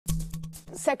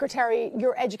Secretary,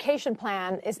 your education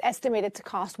plan is estimated to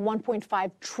cost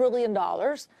 $1.5 trillion.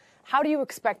 How do you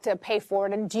expect to pay for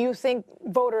it? And do you think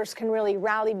voters can really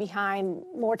rally behind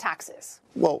more taxes?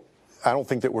 Well, I don't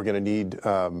think that we're going to need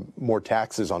more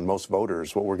taxes on most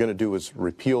voters. What we're going to do is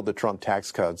repeal the Trump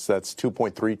tax cuts. That's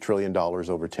 $2.3 trillion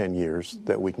over 10 years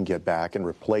that we can get back, and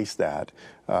replace that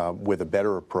with a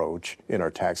better approach in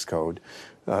our tax code.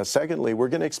 Secondly, we're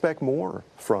going to expect more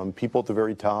from people at the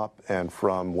very top and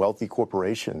from wealthy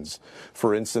corporations.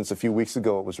 For instance, a few weeks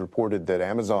ago, it was reported that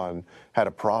Amazon had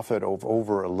a profit of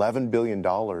over $11 billion,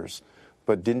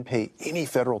 but didn't pay any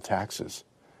federal taxes.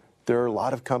 There are a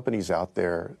lot of companies out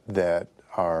there that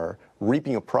are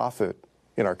reaping a profit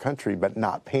in our country, but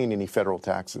not paying any federal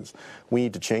taxes. We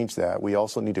need to change that. We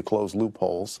also need to close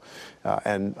loopholes.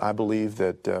 And I believe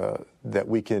that that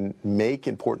we can make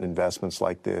important investments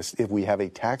like this if we have a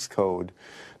tax code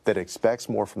that expects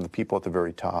more from the people at the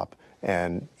very top,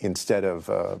 and instead of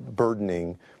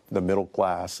burdening the middle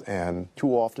class. And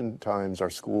too often times our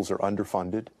schools are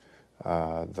underfunded.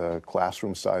 The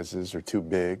classroom sizes are too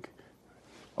big.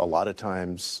 A lot of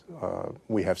times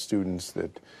we have students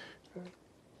that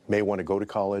may want to go to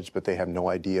college, but they have no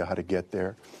idea how to get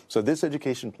there. So this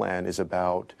education plan is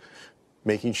about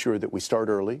making sure that we start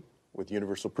early with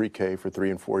universal pre-K for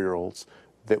 3- and 4-year-olds,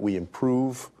 that we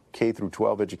improve K through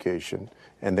 12 education,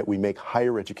 and that we make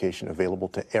higher education available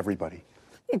to everybody.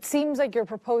 It seems like you're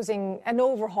proposing an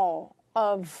overhaul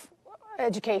of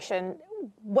education.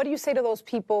 What do you say to those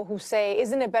people who say,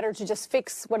 isn't it better to just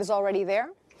fix what is already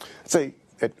there? I'd say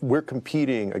we're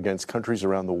competing against countries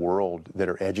around the world that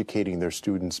are educating their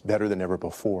students better than ever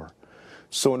before.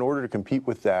 So in order to compete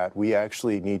with that, we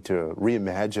actually need to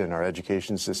reimagine our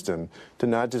education system to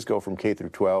not just go from K through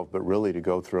 12, but really to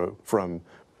go through from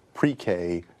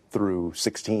pre-K through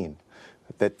 16.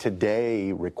 That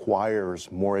today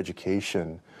requires more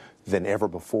education than ever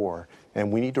before.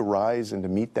 And we need to rise and to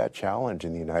meet that challenge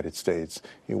in the United States.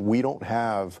 We don't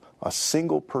have a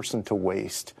single person to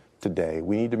waste today.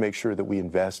 We need to make sure that we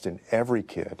invest in every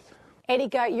kid.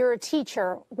 Erika, you're a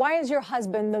teacher. Why is your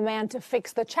husband the man to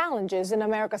fix the challenges in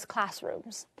America's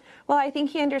classrooms? Well, I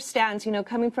think he understands,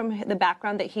 coming from the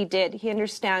background that he did, he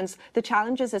understands the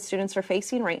challenges that students are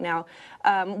facing right now.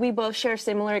 We both share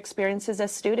similar experiences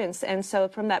as students, and so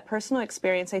from that personal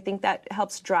experience, I think that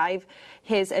helps drive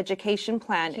his education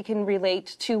plan. He can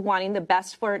relate to wanting the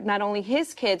best for not only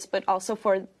his kids, but also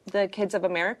for the kids of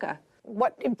America.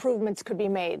 What improvements could be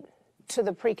made to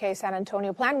the pre-K San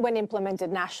Antonio plan when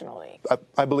implemented nationally?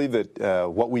 I believe that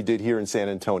what we did here in San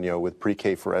Antonio with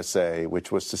pre-K for SA,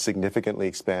 which was to significantly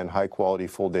expand high-quality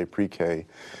full-day pre-K,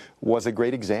 was a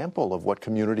great example of what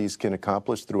communities can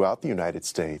accomplish throughout the United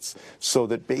States. So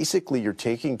that basically you're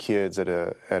taking kids at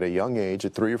a young age,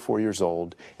 at 3 or 4 years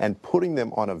old, and putting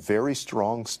them on a very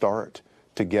strong start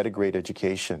to get a great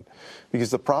education.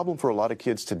 Because the problem for a lot of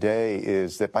kids today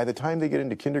is that by the time they get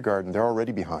into kindergarten, they're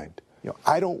already behind.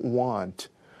 I don't want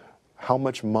how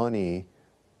much money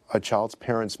a child's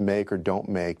parents make or don't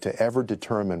make to ever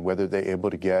determine whether they're able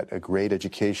to get a great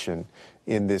education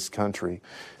in this country.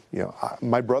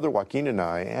 My brother Joaquin and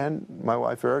I, and my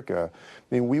wife Erica,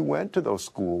 we went to those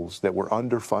schools that were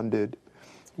underfunded,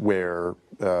 where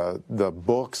the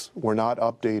books were not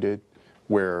updated,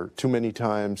 where too many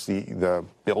times the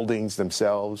buildings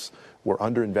themselves were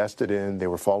underinvested in, they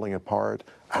were falling apart.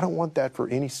 I don't want that for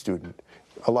any student.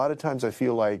 A lot of times I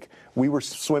feel like we were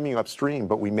swimming upstream,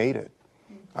 but we made it.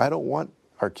 I don't want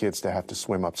our kids to have to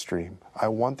swim upstream. I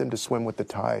want them to swim with the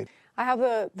tide. I have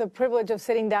the privilege of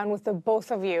sitting down with the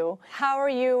both of you. How are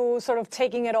you sort of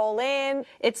taking it all in?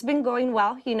 It's been going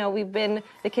well. The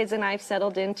kids and I have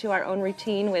settled into our own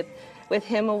routine with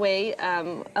him away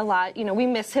a lot. We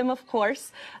miss him, of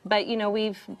course, but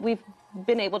we've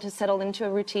been able to settle into a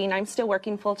routine. I'm still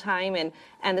working full time,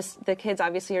 and the kids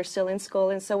obviously are still in school,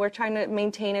 and so we're trying to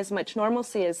maintain as much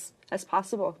normalcy as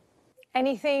possible.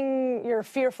 Anything you're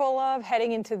fearful of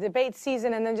heading into debate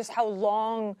season, and then just how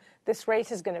long this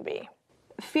race is going to be?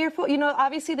 Fearful,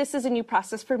 obviously this is a new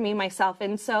process for me, myself,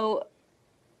 and so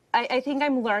I think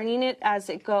I'm learning it as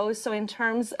it goes. So in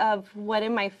terms of what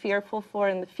am I fearful for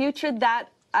in the future, that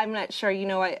I'm not sure.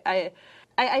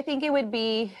 I think it would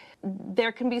be,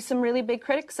 there can be some really big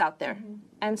critics out there. Mm-hmm.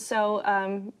 And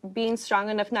so being strong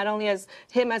enough, not only as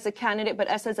him as a candidate, but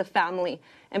us as a family,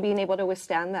 and being able to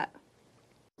withstand that.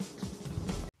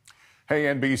 Hey,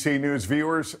 NBC News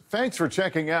viewers, thanks for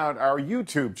checking out our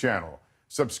YouTube channel.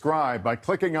 Subscribe by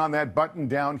clicking on that button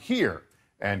down here,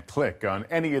 and click on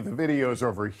any of the videos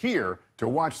over here to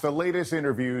watch the latest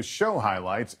interviews, show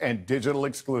highlights, and digital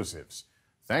exclusives.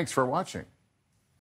 Thanks for watching.